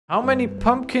How many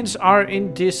pumpkins are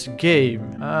in this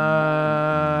game? One.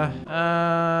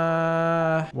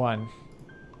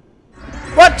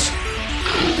 What?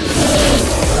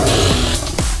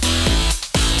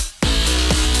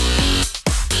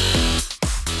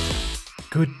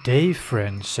 Good day,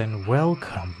 friends, and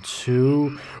welcome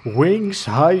to Winx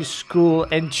High School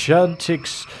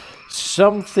Enchantix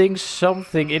something.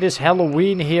 It is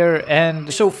Halloween here,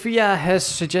 and Sophia has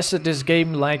suggested this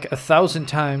game like 1,000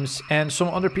 times, and some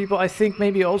other people I think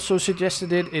maybe also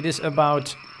suggested it. It is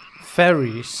about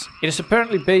fairies. It is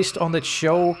apparently based on that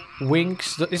show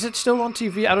Winx. Is it still on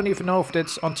TV? I don't even know if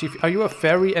that's on TV. Are you a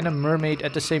fairy and a mermaid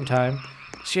at the same time?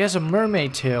 She has a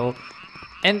mermaid tail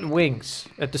and wings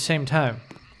at the same time.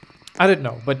 I don't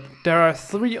know, but there are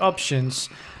 3 options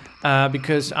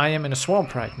because I am in a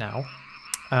swamp right now.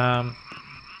 I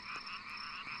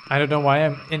don't know why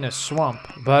I'm in a swamp,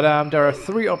 but there are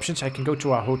 3 options. I can go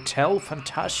to a hotel,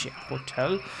 Fantasia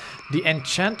Hotel, the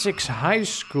Enchantix High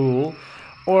School,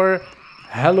 or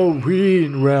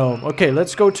Halloween realm. Okay,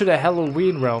 let's go to the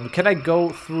Halloween realm. Can I go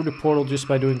through the portal just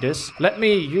by doing this? Let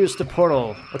me use the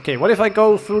portal. Okay, what if I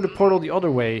go through the portal the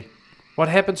other way? What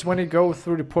happens when you go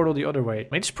through the portal the other way?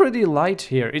 It's pretty light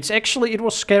here. It's actually, it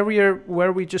was scarier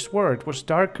where we just were. It was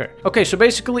darker. Okay, so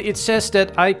basically it says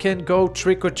that I can go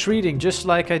trick-or-treating just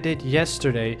like I did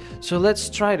yesterday. So let's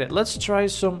try that. Let's try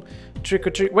some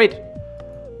trick-or-treat. Wait,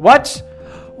 what?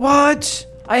 What?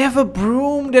 I have a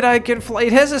broom that I can fly.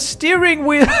 It has a steering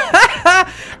wheel.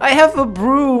 I have a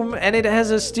broom and it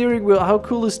has a steering wheel. How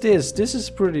cool is this? This is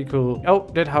pretty cool. Oh,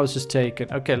 that house is taken.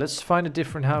 Okay, let's find a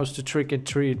different house to trick or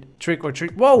treat.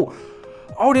 Whoa!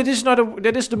 Oh, that is not a...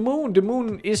 That is the moon. The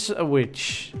moon is a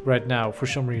witch right now for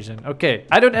some reason. Okay,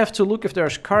 I don't have to look if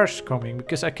there's cars coming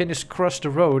because I can just cross the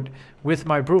road with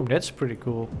my broom. That's pretty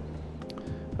cool.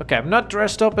 Okay, I'm not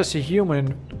dressed up as a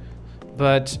human,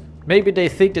 but... maybe they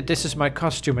think that this is my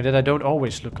costume and that I don't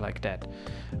always look like that.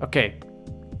 Okay.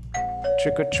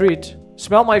 Trick or treat.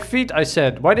 Smell my feet, I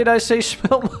said. Why did I say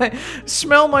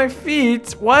smell my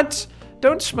feet? What?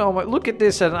 Don't smell my... look at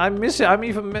this, and I'm missing...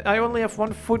 I only have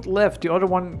 1 foot left. The other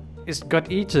one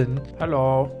got eaten.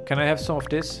 Hello. Can I have some of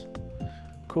this?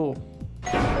 Cool.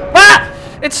 Ah!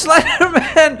 It's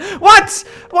Slenderman! What?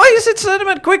 Why is it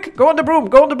Slenderman? Quick, go on the broom,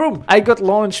 go on the broom. I got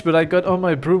launched, but I got on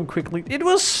my broom quickly. It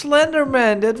was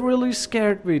Slenderman. That really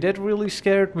scared me. That really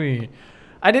scared me.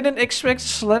 I didn't expect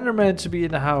Slenderman to be in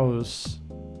the house.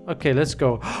 Okay, let's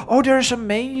go. Oh, there's a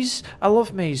maze. I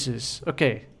love mazes.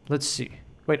 Okay, let's see.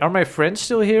 Wait, are my friends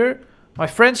still here? My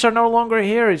friends are no longer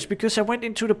here. It's because I went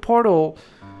into the portal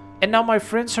and now my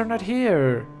friends are not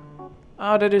here.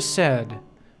 Oh, that is sad.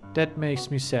 That makes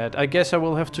me sad. I guess I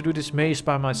will have to do this maze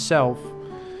by myself.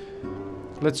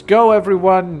 Let's go,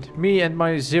 everyone. Me and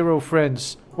my 0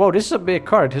 friends. Whoa, this is a big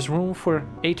car. It has room for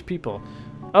 8 people.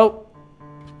 Oh.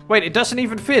 Wait, it doesn't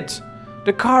even fit.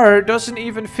 The car doesn't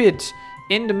even fit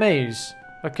in the maze.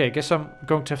 Okay, guess I'm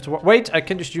going to have to... wait, I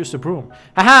can just use the broom.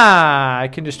 Haha! I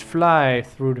can just fly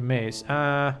through the maze.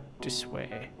 This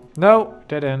way. No,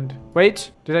 dead end.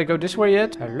 Wait, did I go this way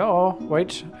yet? Hello?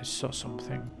 Wait, I saw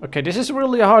something. Okay, this is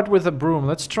really hard with a broom.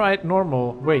 Let's try it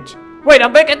normal. Wait,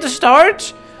 I'm back at the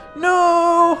start?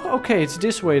 No! Okay, it's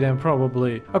this way then,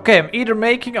 probably. Okay, I'm either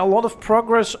making a lot of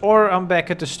progress or I'm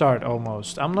back at the start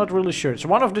almost. I'm not really sure. It's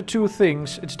one of the 2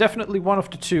 things. It's definitely one of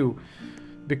the 2.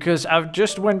 Because I've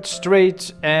just went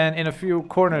straight and in a few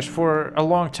corners for a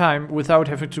long time without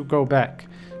having to go back.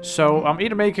 So I'm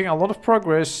either making a lot of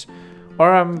progress...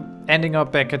 or I'm ending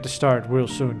up back at the start real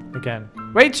soon again.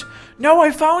 Wait! No, I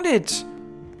found it!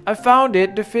 I found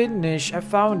it, the finish. I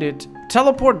found it.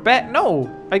 Teleport back. No!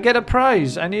 I get a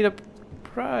prize. I need a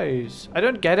prize. I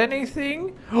don't get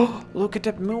anything? Oh, look at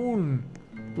that moon.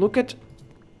 Look at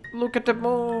the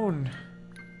moon.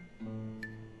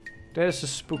 There's a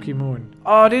spooky moon.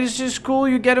 Oh, this is just cool.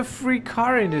 You get a free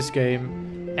car in this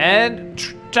game. And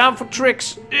time for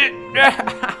tricks.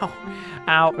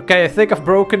 Ow. Okay, I think I've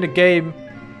broken the game.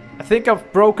 I think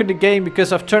I've broken the game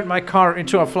because I've turned my car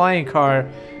into a flying car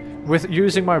with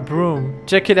using my broom.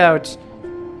 Check it out.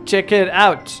 Check it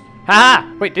out. Haha!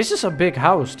 Wait, this is a big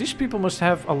house. These people must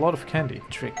have a lot of candy.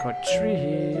 Trick or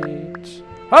treat.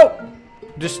 Oh!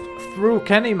 Just threw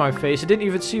candy in my face. I didn't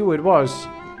even see who it was.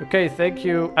 Okay, thank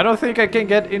you. I don't think I can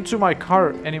get into my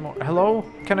car anymore. Hello?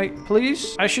 Can I,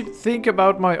 please? I should think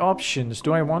about my options.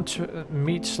 Do I want to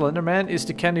meet Slenderman? Is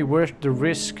the candy worth the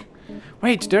risk?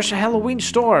 Wait, there's a Halloween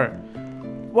store.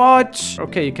 What?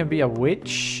 Okay, you can be a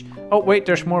witch. Oh, wait,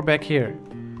 there's more back here.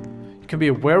 You can be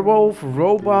a werewolf,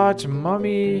 robot,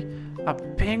 mummy, a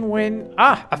penguin.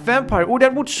 Ah, a vampire. Oh,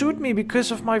 that would suit me because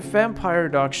of my vampire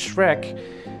dog, Shrek.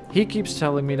 He keeps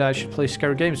telling me that I should play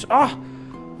scary games. Ah!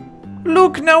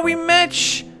 Look, now we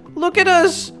match. Look at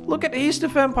us. Look at, he's the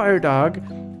vampire dog.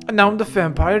 And now I'm the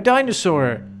vampire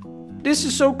dinosaur. This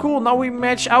is so cool. Now we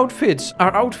match outfits.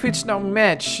 Our outfits now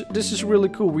match. This is really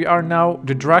cool. We are now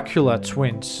the Dracula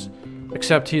twins.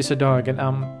 Except he's a dog and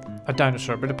I'm a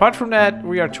dinosaur. But apart from that,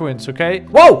 we are twins, okay?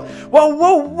 Whoa! Whoa,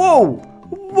 whoa, whoa!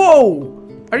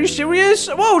 Whoa! Are you serious?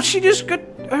 Whoa, she just got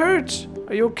hurt.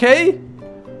 Are you okay?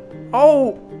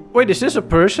 Oh, wait, is this a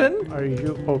person? Are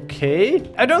you okay?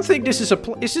 I don't think this is a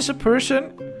is this a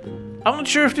person? I'm not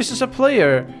sure if this is a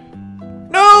player.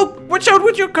 No! Watch out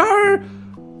with your car!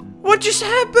 What just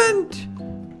happened?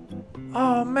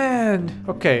 Oh, man.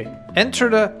 Okay, enter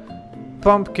the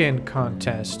pumpkin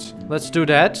contest. Let's do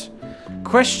that.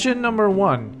 Question number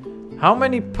 1. How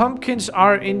many pumpkins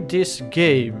are in this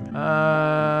game?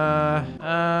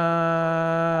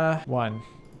 1.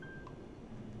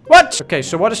 What? Okay,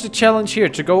 so what is the challenge here?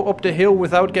 To go up the hill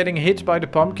without getting hit by the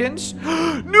pumpkins?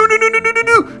 No, no, no, no, no, no,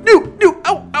 no, no, no,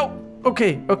 ow, ow.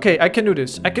 Okay, okay, I can do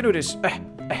this. I can do this.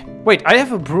 Wait, I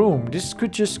have a broom. This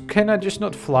could just, can I just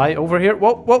not fly over here?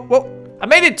 Whoa, whoa, whoa. I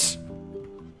made it.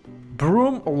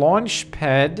 Broom launch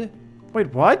pad.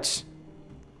 Wait, what?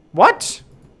 What?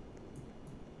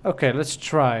 Okay, let's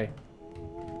try.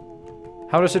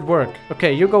 How does it work?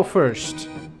 Okay, you go first.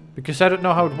 Because I don't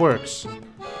know how it works.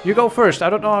 You go first. I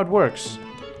don't know how it works.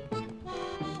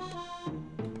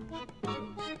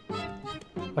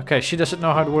 Okay, she doesn't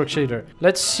know how it works either.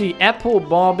 Let's see. Apple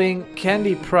bobbing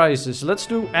candy prizes. Let's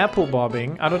do apple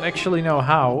bobbing. I don't actually know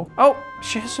how. Oh,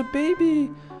 she has a baby.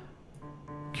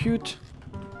 Cute.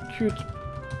 Cute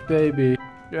baby.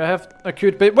 You have a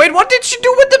cute baby. Wait, what did she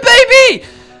do with the baby?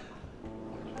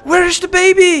 Where is the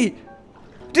baby?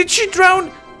 Did she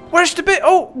drown? Where's the baby?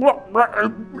 Oh,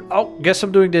 oh, guess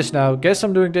I'm doing this now. Guess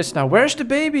I'm doing this now. Where's the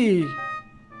baby?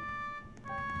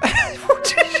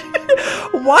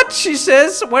 What? She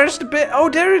says, where's the baby? Oh,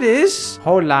 there it is.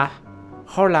 Hola.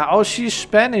 Hola. Oh, she's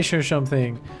Spanish or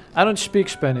something. I don't speak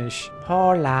Spanish.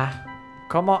 Hola.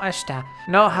 ¿Cómo está?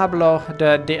 No hablo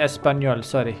de español,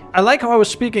 sorry. I like how I was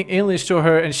speaking English to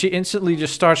her and she instantly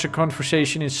just starts a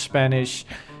conversation in Spanish.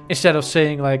 Instead of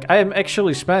saying like, I am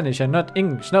actually Spanish and not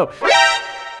English. No.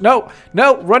 No,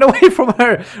 no, run away from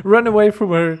her. Run away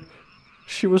from her.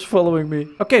 She was following me.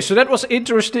 Okay, so that was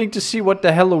interesting to see what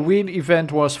the Halloween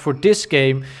event was for this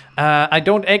game. I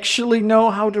don't actually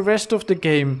know how the rest of the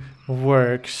game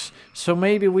works. So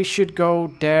maybe we should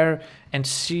go there and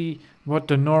see what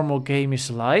the normal game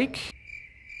is like.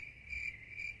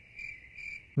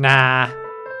 Nah,